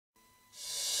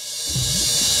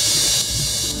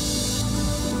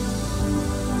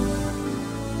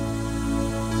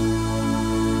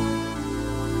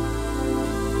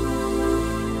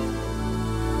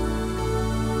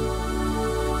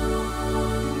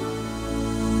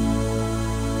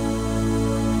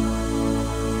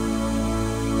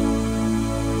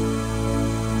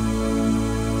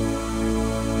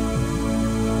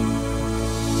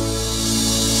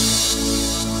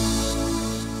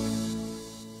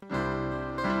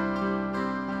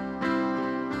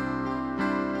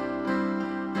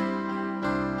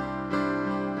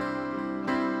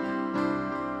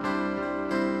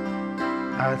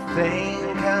I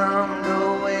think I'm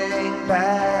going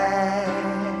back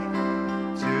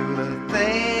to the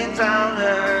things I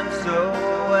learned so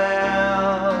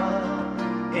well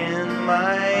in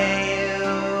my youth.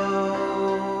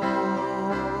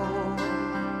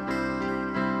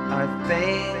 I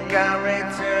think I'm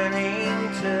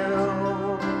returning to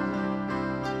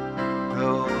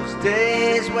those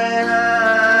days when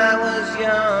I was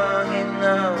young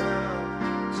enough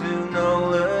to know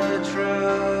the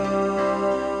truth.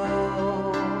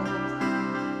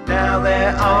 Now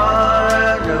there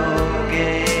are no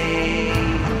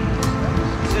games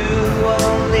to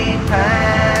only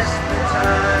pass the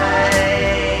time.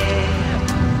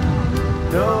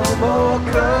 No more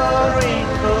coloring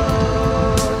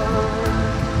books,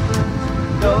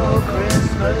 no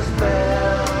Christmas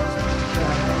bells,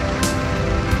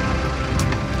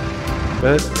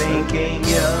 but thinking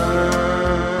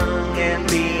young and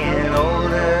being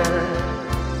older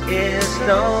is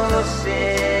no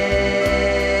sin.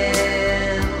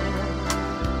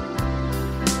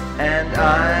 And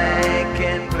I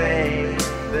can play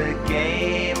the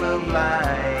game of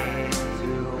life to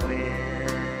win.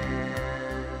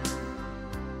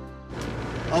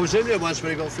 I was in there once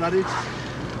when it got flooded,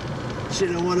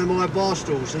 sitting on one of my bar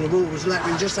stools and the water was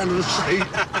lapping just under the seat.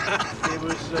 It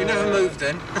was, you never moved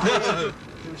then?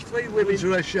 There was 3 women who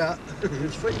were shut. It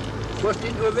was 3. Washed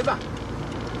into a river.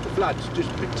 The floods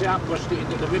just picked it up, washed it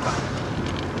into the river.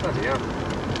 Bloody hell.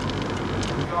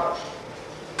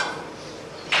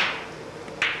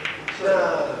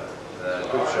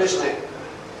 Good fisting.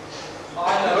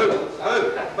 Who?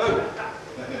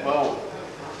 Well,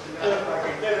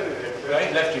 you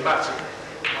ain't left your much.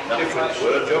 Different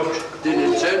word, George. Didn't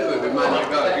intend to, we might not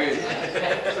go again.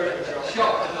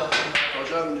 I was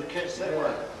hoping to catch that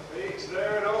one. It's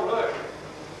there and all, look.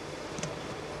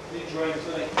 Need dreams,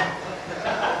 isn't it?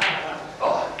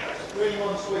 Oh. Really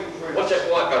one sweet fruit. Watch that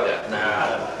white go down.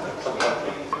 Nah.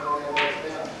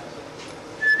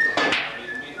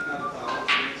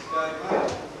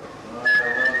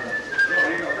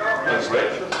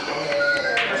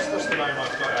 That's the name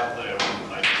I've got out there.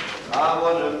 I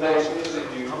wonder if that's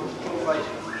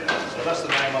So that's the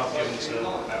name I've given to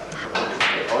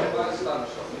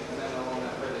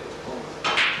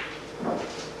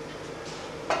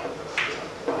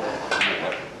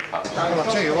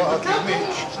I'll tell you what, I'll give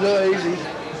Mitch. It's not easy.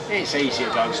 It's easy to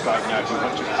go straight now if you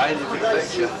want to pay the big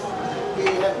lecture.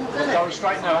 Go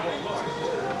straight now.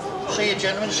 See you,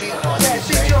 gentlemen. See you. Yeah,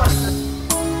 see John.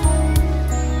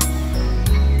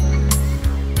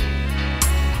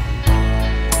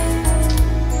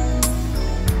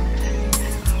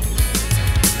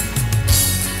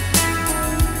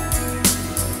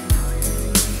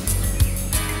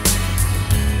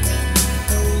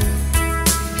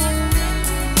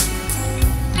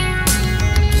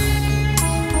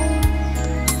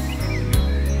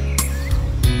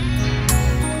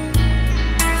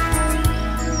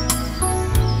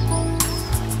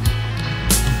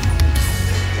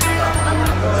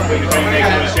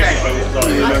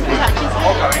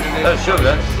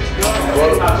 Sugar.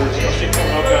 Well,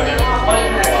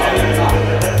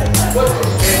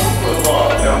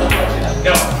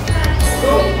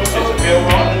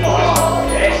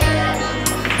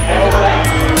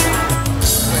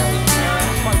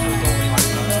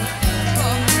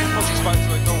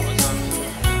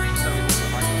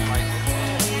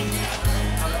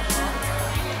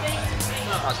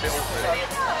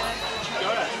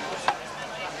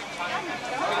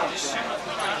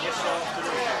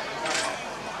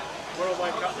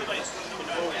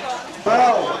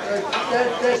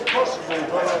 that's possible,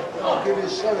 but I'll give you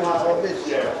something like this.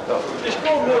 It's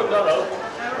more milk, no. Not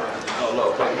a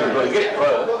lot, but you've got to get it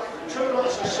first. 2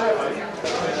 lots of 7.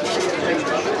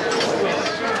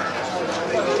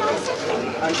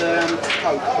 And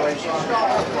Coke, please.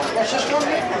 What's this one?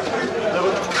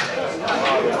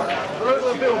 Look at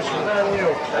the bills from down the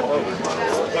hill.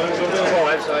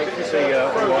 Alright, so you can see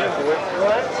alright for it.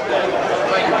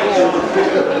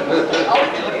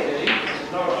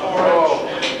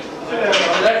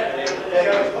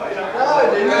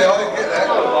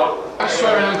 I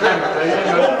swear on camera,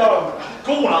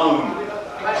 Go home.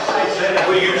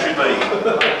 Where you should be.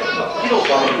 You're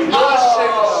fine.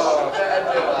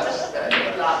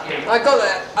 I got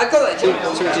that job.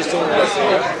 So we just talking about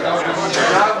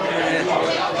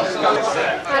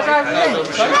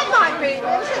That might be.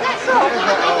 That's all.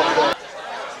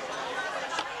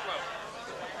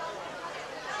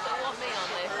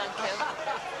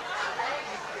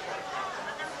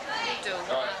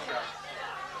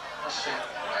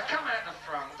 Come out the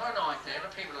front, don't hide there, the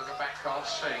people at the back can't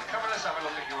see. Come and let's have a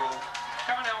look at your all.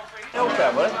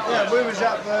 Yeah, we was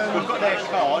up. We've got their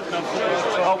card.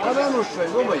 On Harlow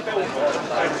Street, weren't we?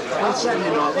 On Saturday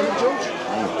night, wasn't it, George?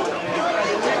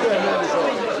 Yeah, that was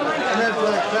right. And they're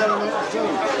black clarinet too.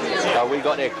 We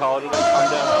got their card and they come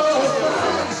down.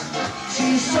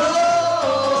 She's so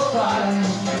fine.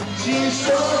 She's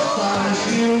so fine.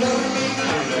 She loves me.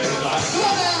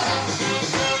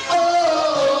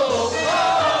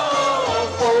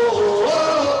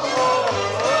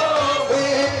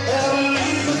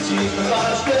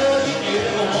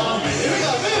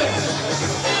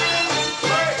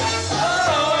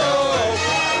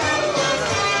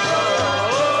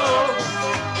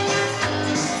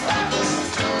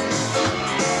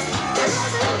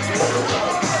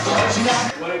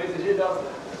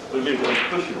 We live on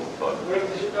pushing all the time.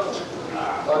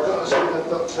 I've got to see the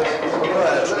doctor.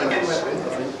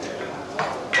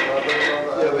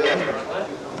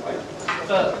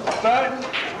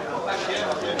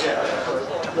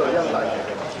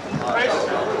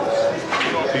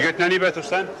 You getting any better,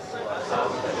 Stan?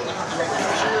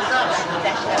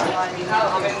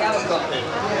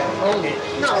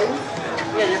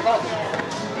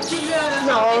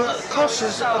 No,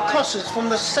 Cossa's from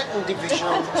the second division.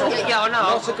 Yeah, I know.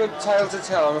 Not a good tale to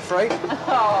tell, I'm afraid.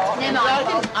 Oh, never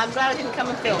mind. I'm glad I didn't come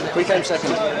and film it. We came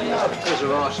second. It was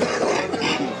alright.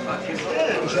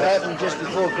 It happened just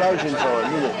before closing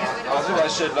time, didn't it? I think I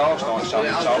said last night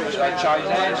something told us they changed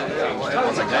hands and things.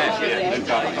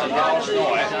 Last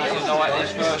night,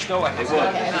 his first night. They were.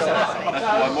 That's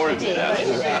why more of it down.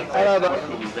 Hello, but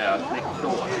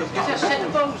You just set the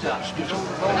balls up. They're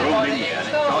all in there and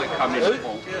it's like coming in the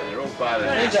ball. They're all bailing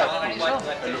out.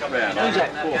 They look round. Who's that?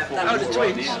 Oh, the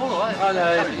twins. I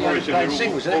know. Playing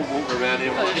singles, isn't it? All walk around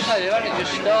here. They've only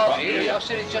just started. I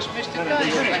said it just missed the game.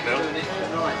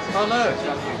 I know.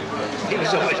 He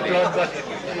was always blind, but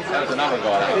that was another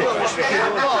guy.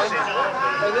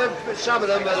 some of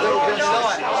them are a little bit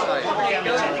light,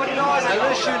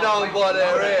 unless you know them by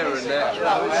their hair and that.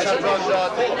 Sometimes I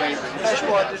think that's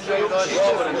why I didn't realise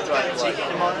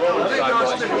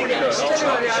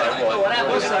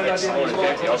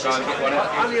it was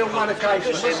only on one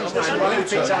occasion. What's his name? One who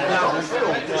picked up London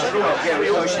film.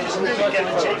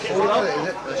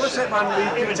 What's that one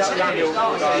who picked up London?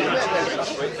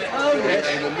 Oh, yes.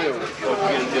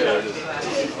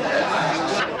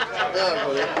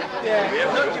 Yeah.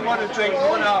 Don't you want to drink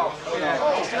 1.5? Yeah.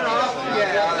 1.5?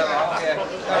 Yeah.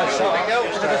 Something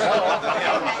else.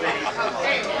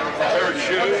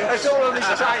 That's all on his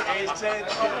tape. Yeah.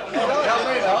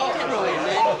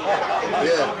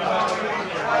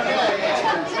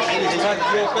 He's like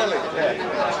your belly. Yeah.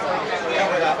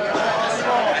 Cover it up.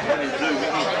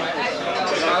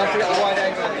 I'll get the wide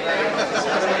angle.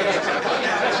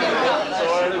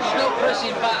 Not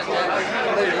pressing back.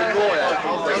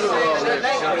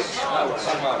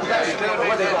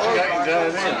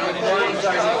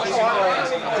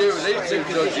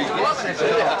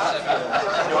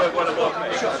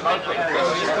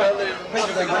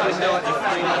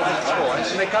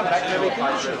 They come back to every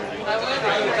country.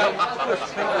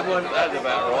 That's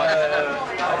about right.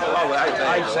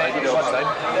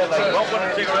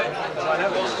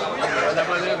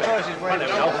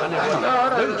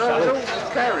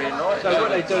 Carrying, right? So what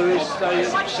they do is they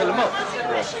sell them off.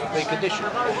 They condition.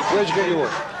 Where'd you get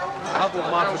yours? I bought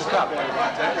mine for the cup. £200.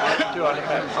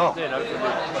 Oh. Yeah, no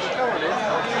problem.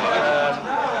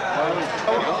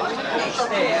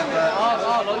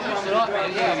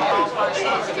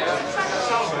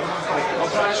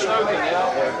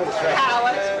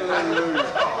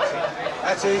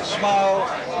 That's it, smile.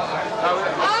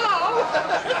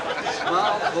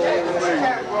 Smile for me.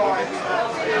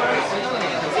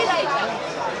 See you later.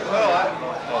 Alright.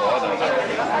 Oh, I don't know.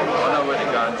 I know where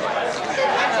they're going.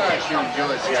 She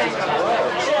enjoys the game.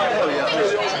 Oh, yeah.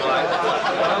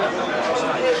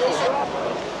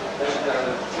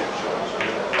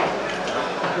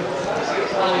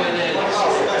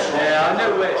 Yeah, I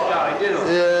know where it's going, didn't I?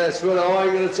 Yes, well, I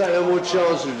ain't going to take no more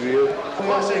chances with you. Come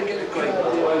on, say, get the green.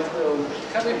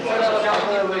 Come in,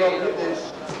 look at this.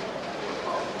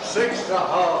 6 to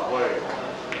halfway.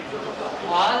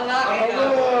 Oh,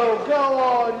 go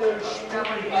on, you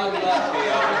stupid.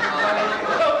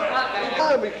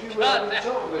 I'll make you right on the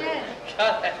top of it.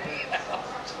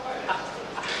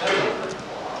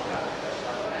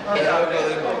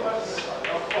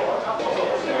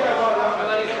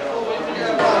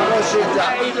 What's it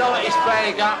done? He light his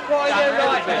bag up. Why you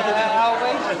like that,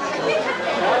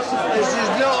 This is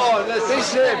not on, this is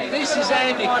him. This is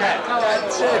handicap.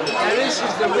 That's it. And this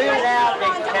is the real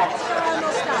handicap.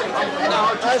 No,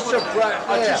 That's the brat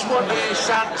I just want your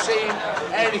son seeing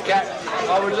handicap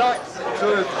I would like to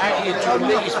have Andy to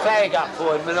lit his flag up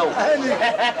for him and all. I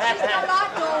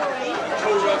like Dory.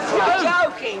 You're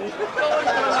joking.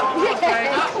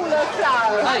 Yeah, call her Flo.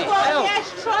 Hey, Well, yes,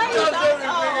 try it. Everything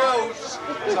else.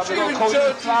 Something got called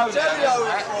you Flo.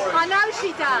 I know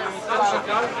she does. I've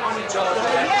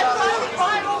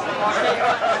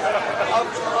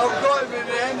got him in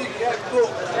the handicap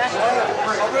book.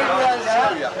 I'll bring him around and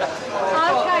show you.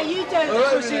 Okay, you do.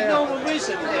 Was he normal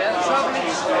reason here?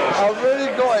 I've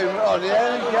really got him on the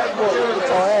handicap book.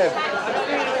 I have.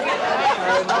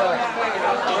 And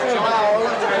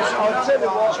I'll tell you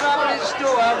what.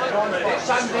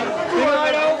 Sunday.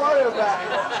 Don't worry about it.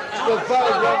 The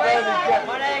photograph handicap.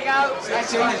 Well, there you go.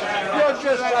 You're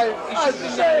just like,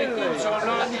 absolutely.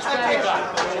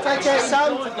 Take care,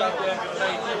 son.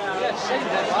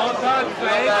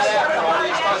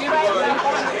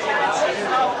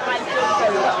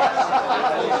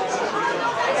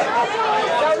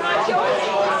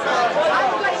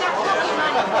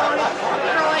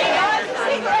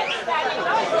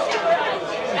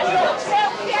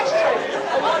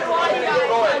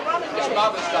 It's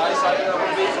Mother's Day, so I'm going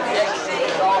to be the extra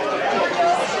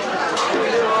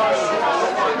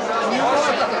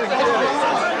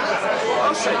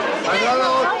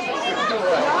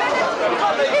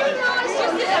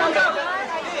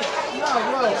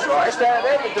That's right, it's down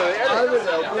there to do it, isn't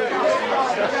it?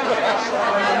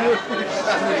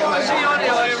 See you on the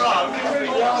way, Rob.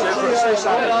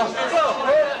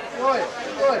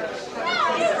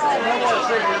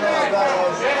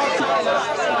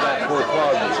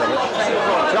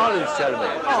 Charlie was telling me.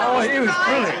 Oh, he was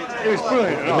brilliant. He was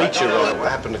brilliant. The meteorite, what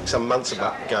happened some months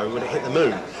ago when it hit the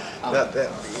moon.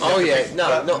 Oh yeah,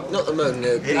 no, not the moon.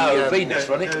 Venus,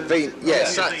 wasn't it?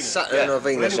 Saturn or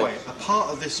Venus. Anyway, a part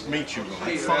of this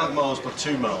meteorite, 5 miles by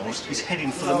 2 miles, is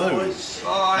heading for the moon.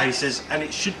 And he says, and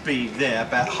it should be there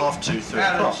about 2:30, 3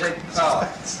 o'clock.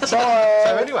 So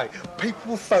anyway,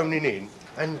 people were phoning in.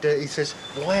 And he says,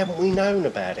 why haven't we known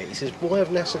about it? He says, why have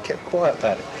NASA kept quiet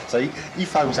about it? So he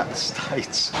phones up the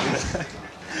States.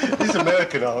 This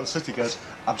American answered, he goes,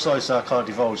 I'm sorry, sir, I can't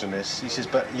divulge on this. He says,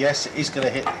 but yes, it is going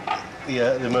to hit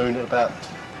the moon at about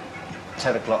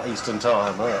 10 o'clock Eastern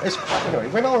time. Anyway,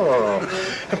 it went on.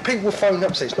 And people were phoning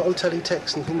up, saying it's not on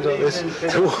teletext and things like this.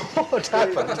 So what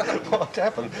happened?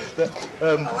 That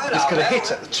it's going to hit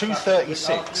at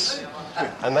 2:36.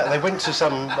 And they went to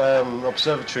some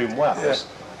observatory in Wales,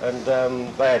 and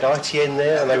they had ITN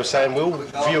there, and they were saying, we're all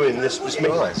viewing this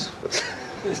nice.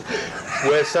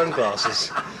 Wear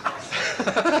sunglasses.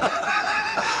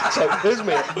 So here's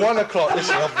me at 1 o'clock.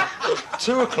 Listen,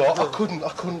 2 o'clock. I couldn't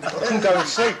go and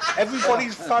sleep.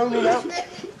 Everybody's phoning up.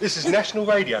 This is national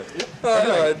radio.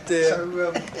 Oh dear.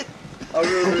 So, I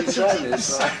remember enjoying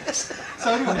this.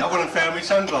 So anyway, I went and found my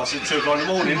sunglasses at 2 o'clock in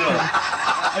the morning, didn't I?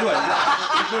 Anyway,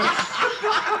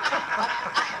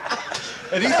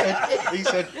 and he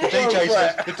said, the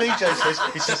DJ says,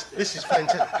 this is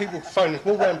fantastic. People phoning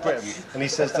all around Britain, and he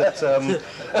says that,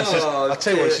 I'll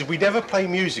tell you what, he says, we never play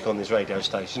music on this radio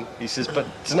station. He says, but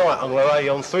tonight I'm going to lay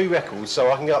on 3 records so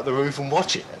I can go up the roof and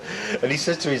watch it. And he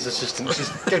says to his assistant, he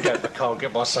says, go down to the car and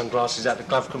get my sunglasses out the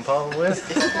glove compartment.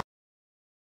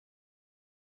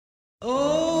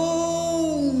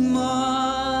 Oh,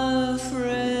 my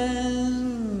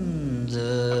friend,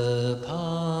 the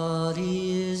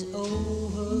party is over.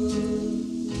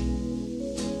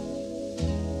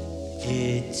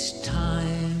 It's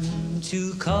time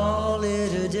to call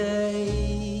it a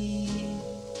day.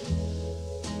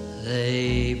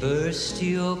 They burst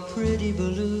your pretty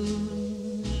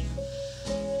balloon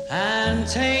and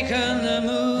taken the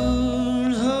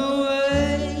moon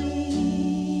away.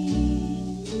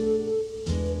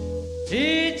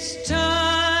 It's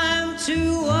time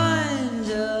to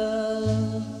wind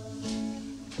up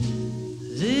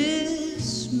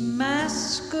this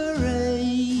masquerade.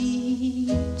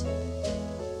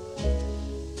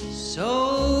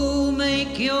 So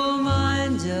make your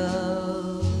mind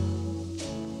up.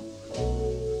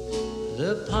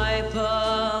 The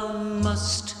piper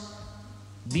must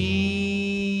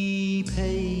be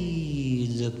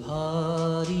paid. The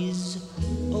party's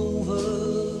over.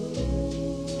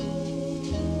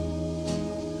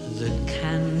 The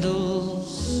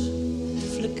candles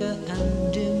flicker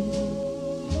and dim.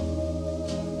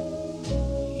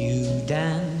 You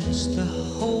dance the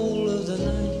whole of the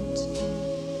night.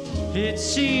 It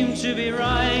seemed to be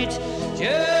right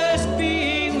just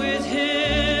being with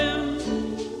him.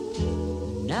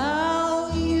 Now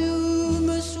you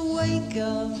must wake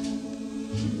up.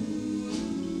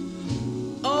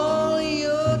 All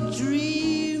your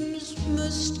dreams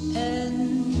must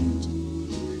end.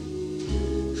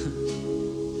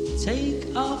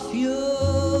 take off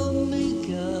your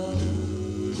makeup.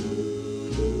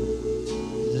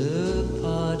 The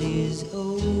party's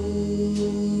over.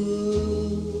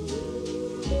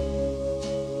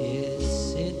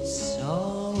 Yes, it's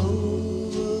all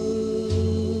over.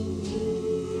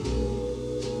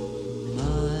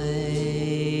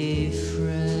 My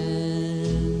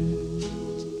friend,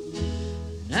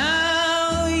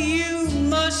 now you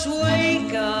must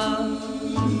wake up.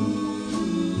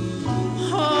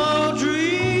 All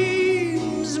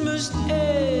dreams must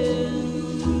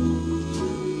end.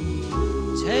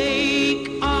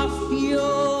 Take off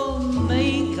your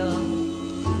makeup.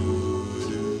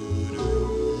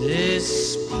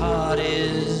 This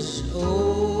party's over.